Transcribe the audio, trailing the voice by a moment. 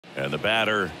And the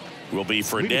batter will be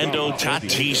Fernando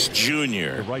Tatís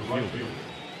Jr. Right fielder,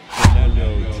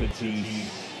 Fernando Tatís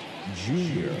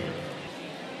Jr.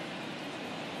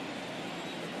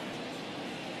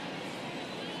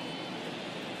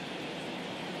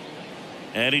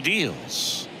 And he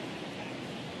deals.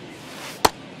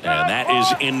 And that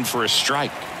is in for a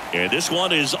strike. And this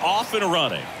one is off and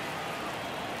running.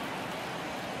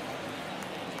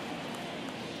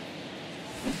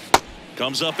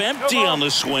 Comes up empty on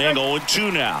the swing.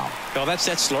 0-2 now. Well, that's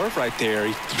that slurve right there.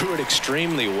 He threw it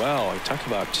extremely well. You talk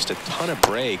about just a ton of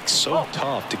breaks. So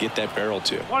tough to get that barrel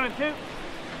to. 1-2.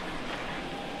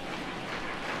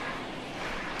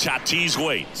 Tatís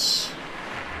waits.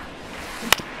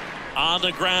 On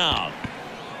the ground.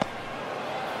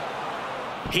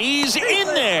 He's in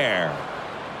there.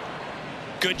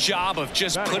 Good job of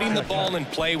just putting the ball in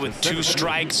play with 2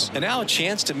 strikes. And now a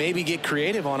chance to maybe get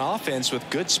creative on offense with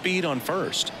good speed on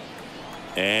first.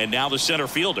 And now the center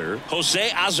fielder, Jose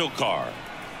Azocar.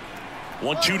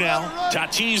 1-2 now.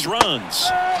 Tatís runs.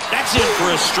 That's in for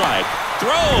a strike.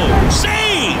 Throw.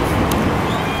 Save.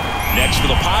 Next for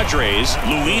the Padres,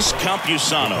 Luis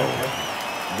Campusano.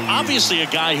 Obviously a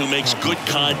guy who makes good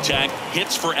contact,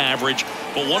 hits for average.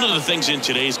 But one of the things in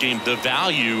today's game, the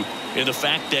value in the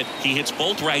fact that he hits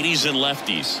both righties and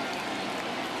lefties.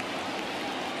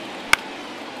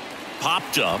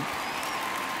 Popped up.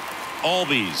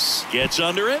 Albies gets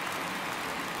under it.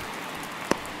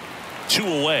 2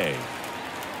 away.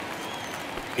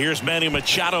 Here's Manny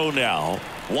Machado now.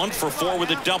 1 for 4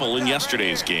 with a double in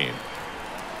yesterday's game.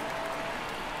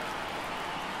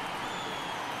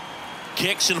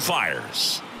 Kicks and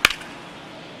fires.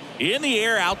 In the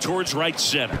air out towards right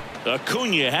center.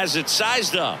 Acuna has it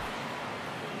sized up.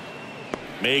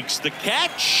 Makes the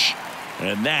catch.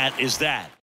 And that is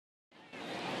that.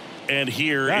 And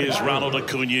here is Ronald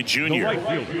Acuna Jr. The right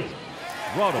fielder,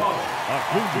 Ronald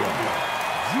Acuna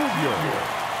Jr.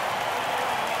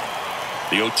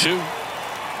 The 0-2.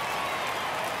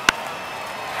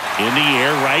 In the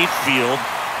air right field.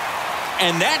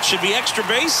 And that should be extra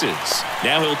bases.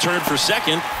 Now he'll turn for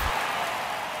second.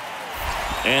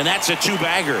 And that's a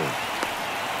 2-bagger.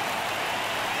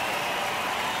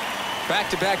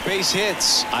 Back-to-back base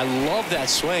hits. I love that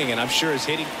swing, and I'm sure his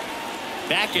hitting.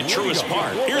 Back at Truist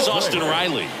Park. Here's Austin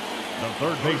Riley. The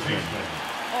third baseman,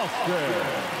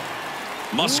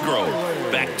 Austin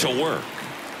Musgrove back to work.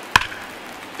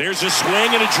 There's a swing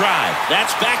and a drive.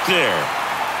 That's back there.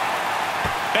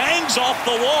 Bangs off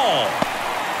the wall.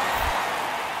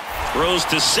 Throws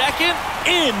to second.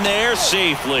 In there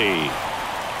safely.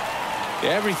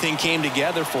 Everything came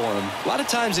together for him. A lot of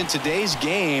times in today's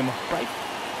game, right?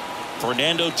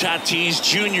 Fernando Tatís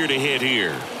Jr. to hit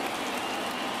here.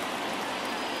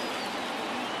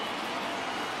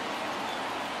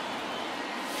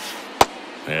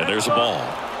 And there's a ball.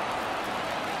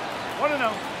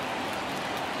 1-0.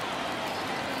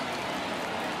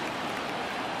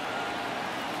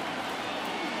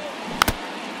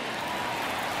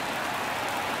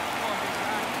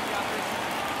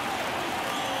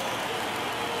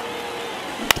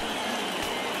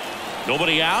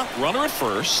 Nobody out. Runner at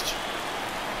first.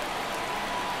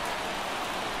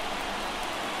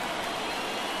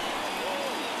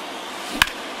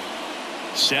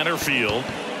 Center field.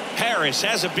 Harris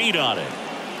has a beat on it.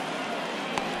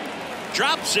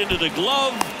 Drops into the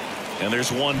glove. And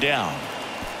there's 1 down.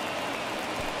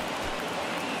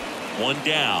 1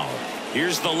 down.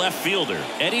 Here's the left fielder,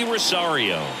 Eddie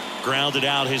Rosario. Grounded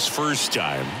out his first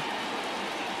time.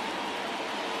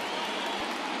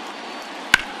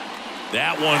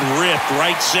 That one ripped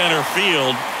right center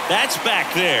field. That's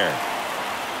back there.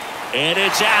 And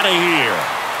it's out of here.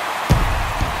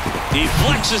 He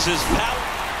flexes his power.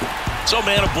 So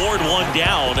man aboard, 1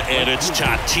 down, and it's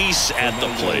Tatís at the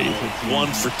plate. 1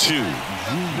 for 2.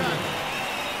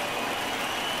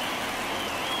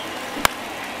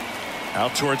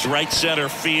 Out towards right center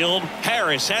field.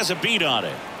 Harris has a beat on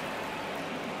it.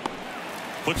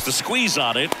 Puts the squeeze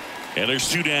on it, and there's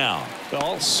 2 down.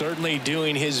 Well, certainly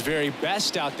doing his very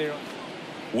best out there.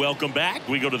 Welcome back.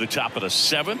 We go to the top of the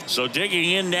 7th. So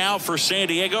digging in now for San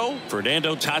Diego,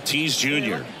 Fernando Tatís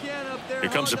Jr. Here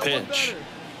comes a pitch.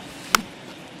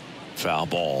 Foul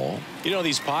ball. You know,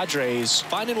 these Padres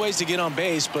finding ways to get on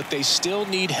base, but they still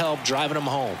need help driving them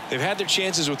home. They've had their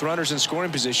chances with runners in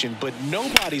scoring position, but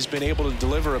nobody's been able to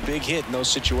deliver a big hit in those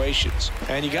situations.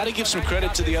 And you got to give some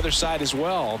credit to the other side as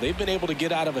well. They've been able to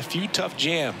get out of a few tough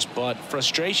jams, but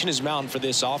frustration is mounting for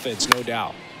this offense, no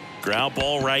doubt. Ground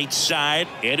ball right side,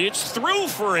 and it's through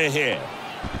for a hit.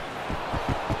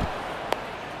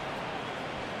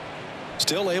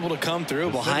 Still able to come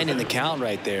through behind in the count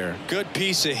right there. Good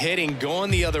piece of hitting, going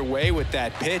the other way with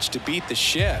that pitch to beat the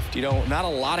shift. You know, not a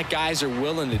lot of guys are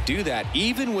willing to do that,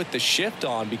 even with the shift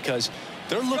on, because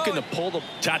they're looking to pull the...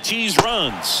 Tatís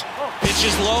runs. Pitch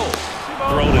is low.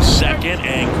 Throw to second,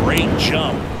 and great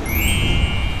jump.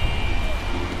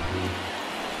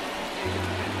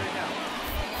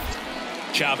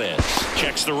 Chavez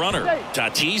checks the runner.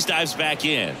 Tatís dives back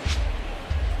in.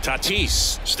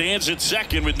 Tatís stands at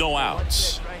second with no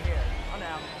outs.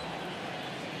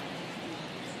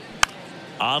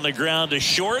 On the ground to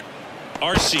short.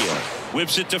 Arcia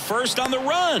whips it to first on the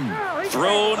run.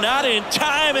 Throw not in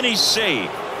time, and he's safe.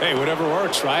 Hey, whatever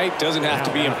works, right? Doesn't have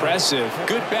to be impressive.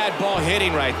 Good bad ball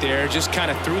hitting right there. Just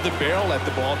kind of threw the barrel at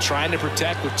the ball, trying to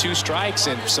protect with 2 strikes,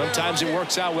 and sometimes it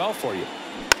works out well for you.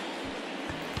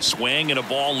 Swing and a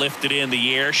ball lifted in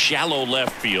the air, shallow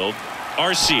left field.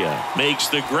 Arcia makes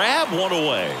the grab, 1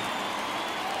 away.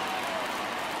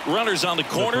 Runners on the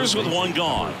corners with 1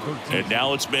 gone. And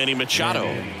now it's Manny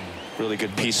Machado. Really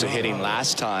good piece of hitting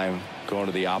last time, going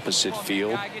to the opposite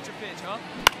field.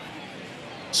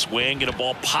 Swing and a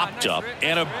ball popped up,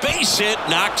 and a base hit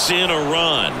knocks in a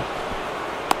run.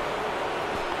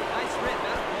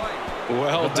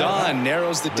 Well done.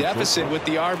 Narrows the deficit with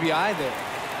the RBI there.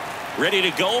 Ready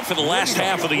to go for the last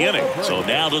half of the inning. So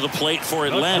now to the plate for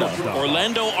Atlanta,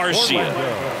 Orlando Arcia.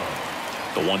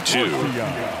 The 1-2.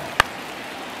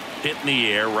 Hit in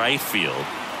the air, right field.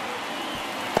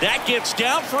 That gets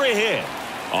down for a hit.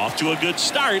 Off to a good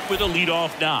start with a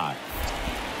leadoff knock.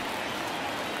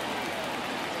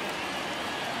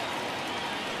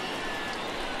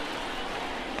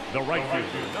 The right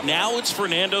fielder. Now it's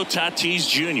Fernando Tatís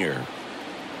Jr.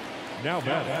 Now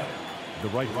batting, the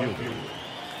right fielder,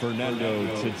 Fernando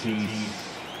Tatís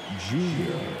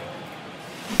Jr.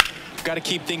 Got to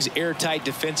keep things airtight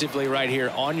defensively right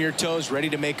here. On your toes, ready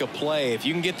to make a play. If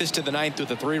you can get this to the 9th with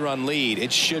a 3-run lead,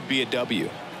 it should be a W.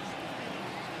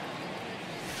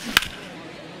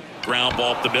 Ground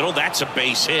ball up the middle. That's a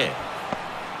base hit.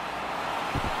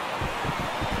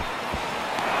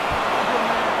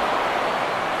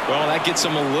 Well, that gets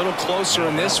them a little closer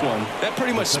in this one. That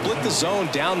pretty much split the zone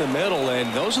down the middle,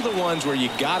 and those are the ones where you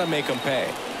got to make them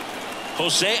pay.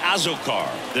 Jose Azocar,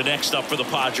 the next up for the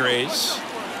Padres.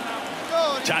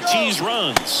 Tatís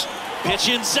runs. Pitch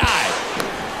inside.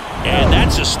 And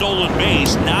that's a stolen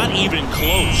base. Not even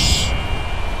close.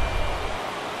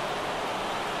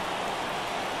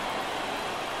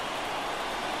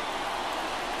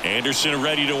 Anderson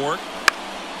ready to work.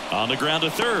 On the ground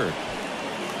to third.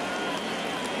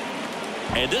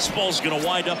 And this ball's going to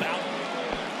wind up out.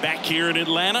 Back here in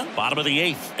Atlanta, bottom of the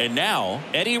 8th. And now,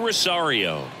 Eddie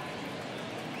Rosario.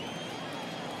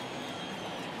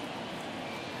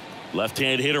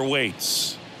 Left-hand hitter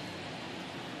waits.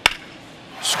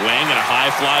 Swing and a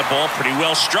high fly ball, pretty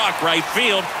well struck right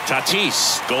field.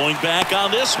 Tatís going back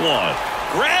on this one.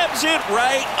 Grabs it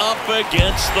right up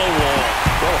against the wall.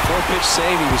 Well, 4-pitch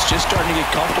save. He was just starting to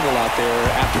get comfortable out there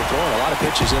after throwing a lot of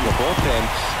pitches in the bullpen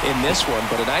in this one,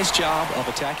 but a nice job of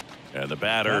attacking. And the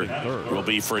batter will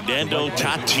be Fernando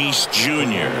Tatís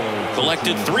Jr.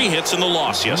 Collected 3 hits in the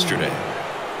loss yesterday.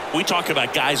 We talk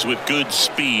about guys with good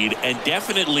speed, and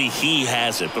definitely he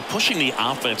has it. But pushing the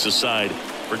offense aside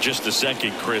for just a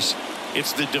second, Chris,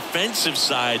 it's the defensive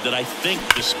side that I think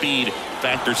the speed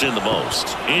factors in the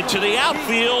most. Into the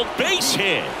outfield, base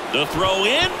hit. The throw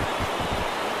in.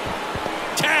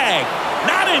 Tag.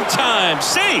 Not in time.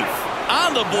 Safe.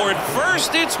 On the board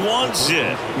first, it's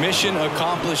 1-0. Mission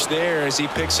accomplished there as he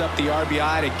picks up the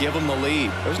RBI to give him the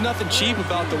lead. There's nothing cheap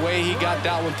about the way he got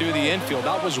that one through the infield.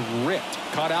 That was ripped.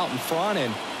 Caught out in front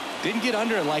and didn't get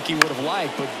under it like he would have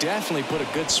liked, but definitely put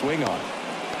a good swing on it.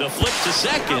 The flip to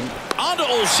second. On to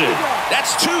Olsen.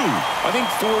 That's 2. I think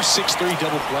 4-6-3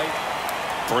 double play.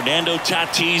 Fernando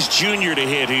Tatís Jr. to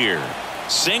hit here.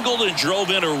 Singled and drove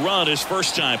in a run his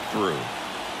first time through.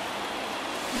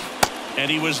 And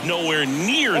he was nowhere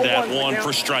near that one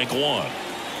for strike 1.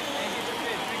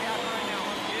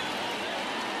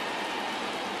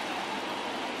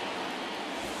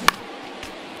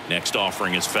 Next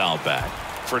offering is fouled back.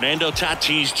 Fernando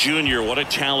Tatís Jr. What a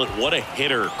talent. What a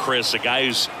hitter, Chris. A guy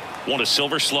who's won a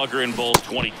Silver Slugger in both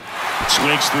 20.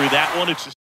 Swings through that one.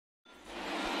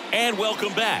 And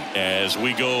welcome back as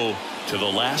we go to the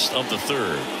last of the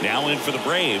 3rd. Now in for the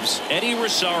Braves, Eddie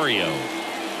Rosario.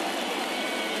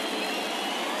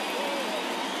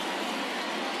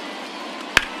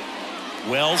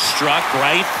 Well struck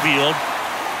right field.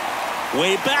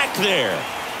 Way back there.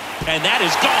 And that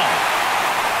is gone.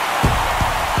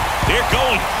 They're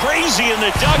going crazy in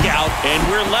the dugout, and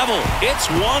we're level. It's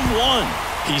 1-1.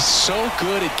 He's so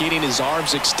good at getting his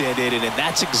arms extended, and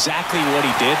that's exactly what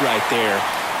he did right there.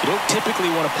 You don't typically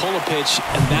want to pull a pitch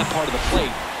in that part of the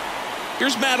plate.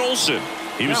 Here's Matt Olson.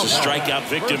 He was a strikeout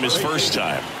victim his first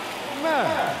time.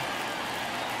 Matt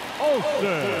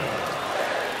Olson.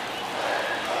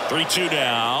 3-2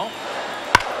 now.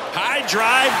 High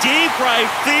drive, deep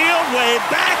right field, way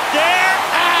back there,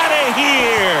 out of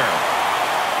here.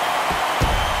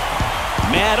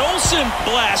 Matt Olson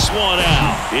blasts one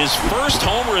out. His first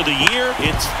homer of the year.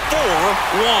 It's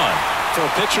 4-1. For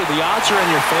a pitcher, the odds are in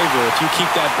your favor if you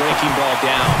keep that breaking ball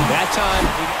down. That time,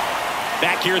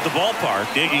 back here at the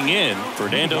ballpark, digging in,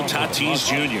 Fernando Tatís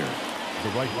Jr. The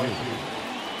right fielder,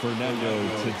 Fernando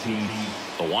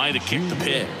Tatís. The line to kick the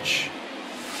pitch.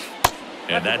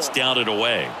 And that's down and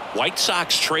away. White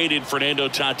Sox traded Fernando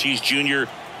Tatís Jr.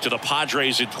 to the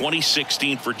Padres in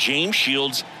 2016 for James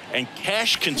Shields and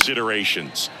cash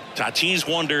considerations. Tatís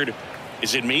wondered,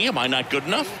 is it me? Am I not good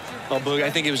enough? well, Boog,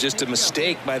 I think it was just a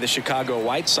mistake by the Chicago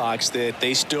White Sox that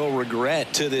they still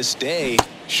regret to this day.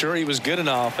 Sure, he was good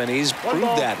enough, and he's proved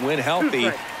that when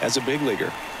healthy as a big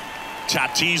leaguer.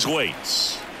 Tatís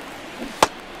waits.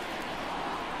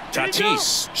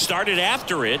 Tatís started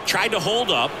after it, tried to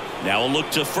hold up. Now a look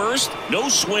to first. No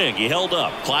swing. He held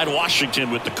up. Clyde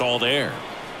Washington with the call there.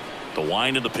 The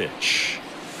wind of the pitch.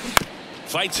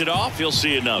 Fights it off. He'll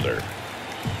see another.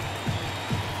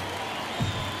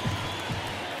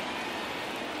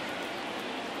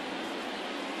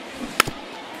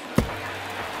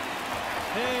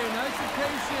 Hey, nice and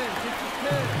patient. Get your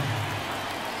pitch.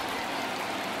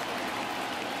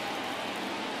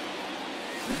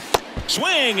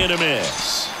 Swing and a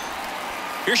miss.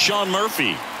 Here's Sean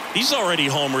Murphy. He's already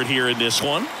homered here in this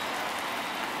one.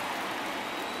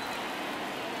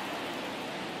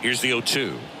 Here's the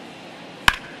 0-2.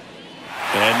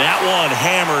 And that one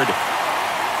hammered.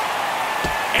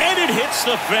 And it hits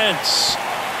the fence.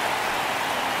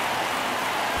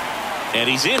 And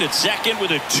he's in at second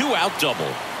with a 2-out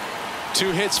double.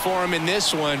 2 hits for him in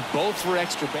this one, both for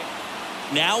extra base.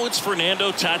 Now it's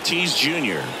Fernando Tatís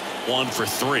Jr. 1 for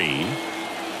 3.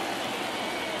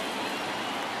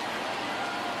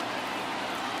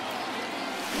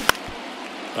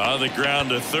 On the ground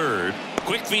to third.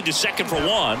 Quick feed to second for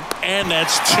 1. And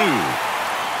that's 2.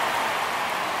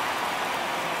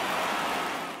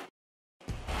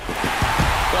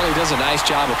 Well, he does a nice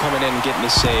job of coming in and getting the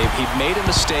save. He made a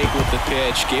mistake with the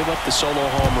pitch, gave up the solo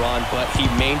home run, but he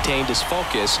maintained his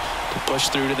focus to push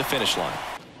through to the finish line.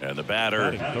 And the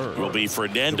batter will be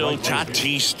Fernando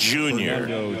Tatís Jr.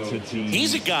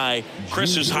 He's a guy,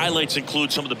 Chris's highlights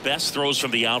include some of the best throws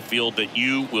from the outfield that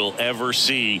you will ever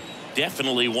see.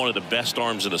 Definitely one of the best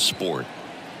arms in the sport.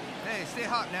 Hey, stay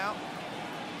hot now.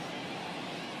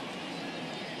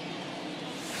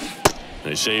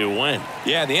 They say you win.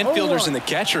 Yeah, the infielders and the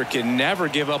catcher can never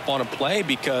give up on a play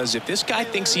because if this guy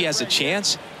thinks he has a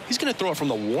chance, he's going to throw it from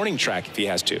the warning track if he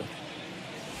has to.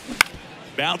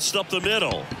 Bounced up the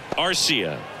middle.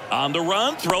 Arcia on the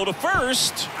run, throw to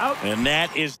first. Out. And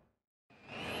that is.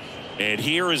 And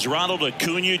here is Ronald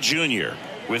Acuna Jr.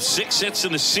 with 6 hits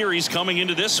in the series coming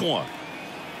into this one.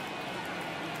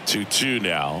 2-2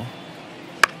 now.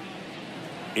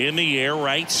 In the air,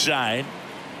 right side.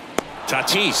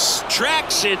 Tatís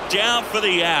tracks it down for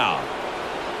the out.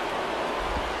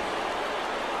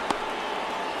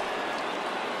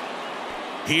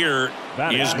 Here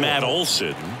is Matt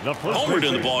Olson. Homered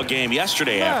in the ball game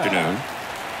yesterday afternoon.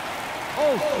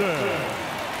 Olson.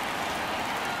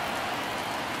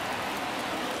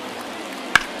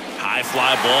 High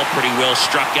fly ball, pretty well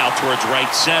struck out towards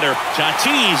right center.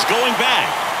 Tatís going back.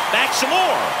 Back some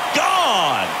more.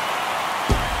 Gone.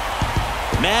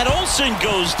 Matt Olson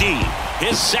goes deep.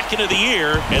 His second of the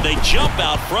year, and they jump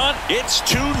out front. It's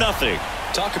 2-0.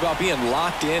 Talk about being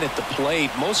locked in at the plate.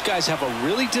 Most guys have a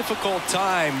really difficult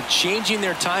time changing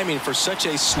their timing for such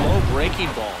a slow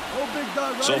breaking ball.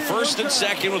 So first and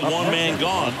second with 1 man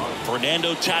gone.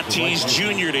 Fernando Tatís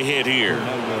Jr. to hit here.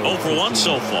 0 for 1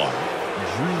 so far.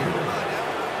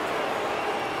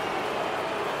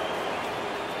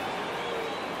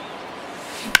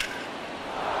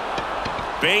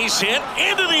 Base hit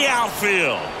into the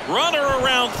outfield. Runner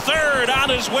around third on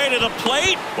his way to the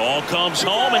plate. Ball comes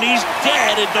home and he's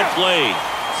dead at the plate.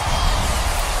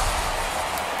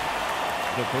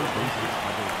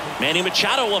 Manny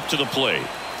Machado up to the plate.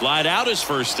 Flied out his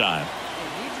first time.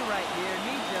 Need you right here.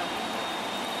 Need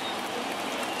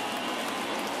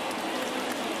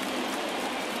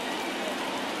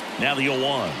you. Now the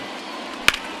 0-1.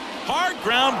 Hard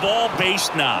ground ball, base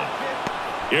knock.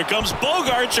 Here comes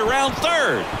Bogarts around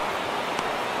third.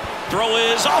 Throw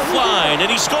is offline,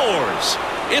 and he scores.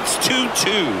 It's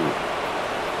 2-2.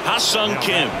 Ha-Sung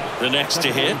Kim, the next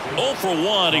to hit. 0 for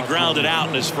 1. He grounded out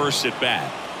in his first at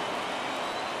bat.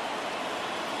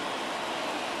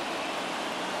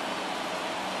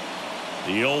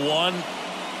 The 0-1.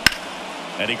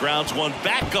 And he grounds one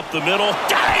back up the middle.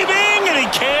 Diving, and he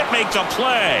can't make the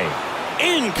play.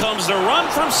 In comes the run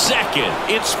from second.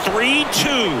 It's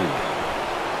 3-2.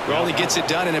 Well, he gets it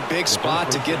done in a big spot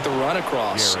to get the run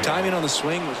across. Timing on the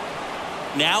swing was...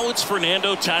 Now it's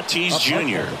Fernando Tatís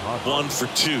Jr. 1 for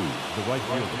 2. The right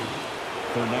fielder,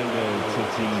 Fernando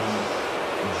Tatís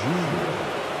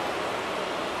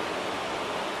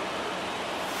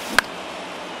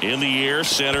Jr. In the air,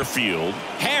 center field.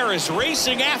 Harris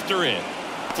racing after it.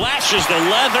 Flashes the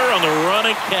leather on the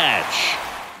running catch.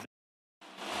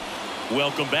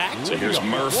 Welcome back. So here's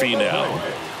Murphy now.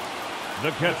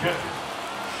 The catcher,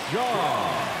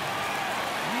 John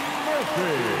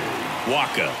Murphy.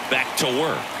 Waka back to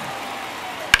work.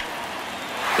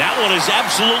 That one is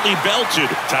absolutely belted.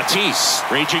 Tatís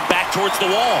raging back towards the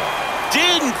wall.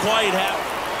 Didn't quite have.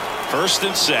 First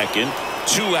and second,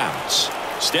 2 outs.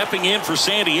 Stepping in for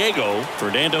San Diego,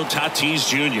 Fernando Tatís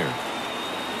Jr.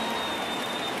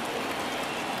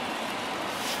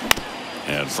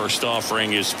 And first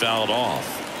offering is fouled off.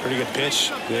 Pretty good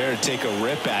pitch there to take a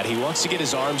rip at. He wants to get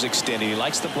his arms extended. He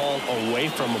likes the ball away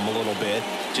from him a little bit,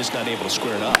 just not able to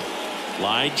square it up.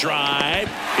 Line drive.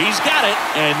 He's got it,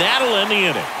 and that'll end the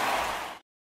inning.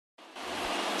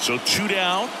 So 2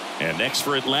 down, and next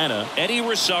for Atlanta, Eddie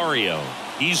Rosario.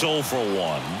 He's 0 for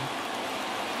 1.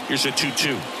 Here's a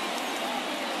 2-2.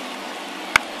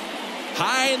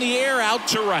 High in the air, out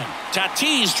to right.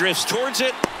 Tatís drifts towards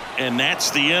it, and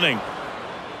that's the inning.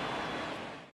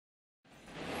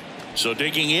 So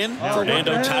digging in,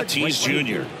 Fernando Tatís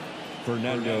Jr.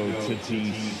 Fernando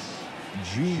Tatís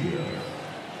Jr.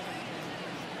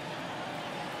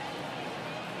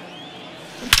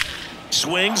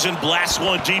 Swings and blasts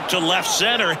one deep to left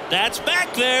center. That's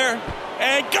back there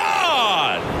and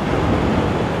gone.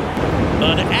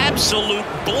 An absolute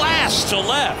blast to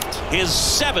left. His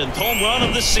 7th home run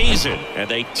of the season. And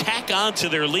they tack on to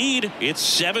their lead. It's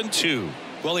 7-2.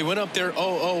 Well, he went up there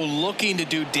 0-0 looking to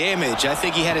do damage. I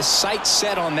think he had his sights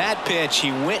set on that pitch.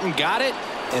 He went and got it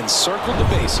and circled the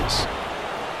bases.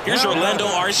 Here's Orlando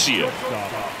Arcia.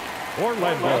 On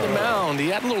the mound, he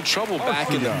had a little trouble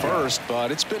back in the first, but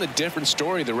it's been a different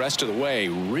story the rest of the way.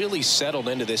 Really settled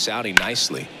into this outing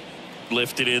nicely.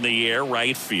 Lifted in the air,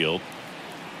 right field.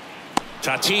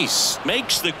 Tatís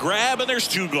makes the grab, and there's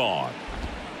 2 gone.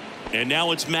 And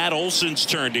now it's Matt Olson's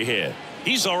turn to hit.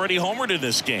 He's already homered in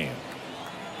this game.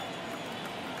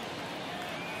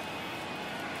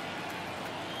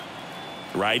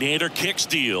 Right-hander kicks,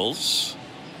 deals.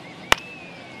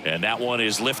 And that one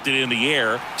is lifted in the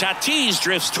air. Tatís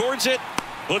drifts towards it,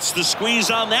 puts the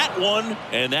squeeze on that one,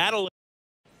 and that'll...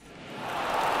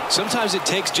 Sometimes it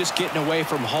takes just getting away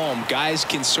from home. Guys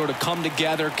can sort of come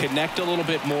together, connect a little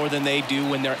bit more than they do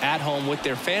when they're at home with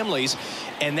their families,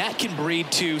 and that can breed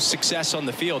to success on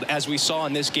the field, as we saw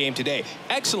in this game today.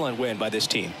 Excellent win by this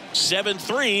team.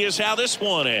 7-3 is how this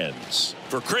one ends.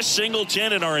 For Chris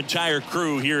Singleton and our entire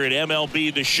crew here at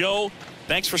MLB The Show,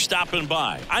 thanks for stopping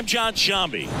by. I'm John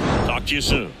Shambi. Talk to you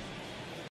soon.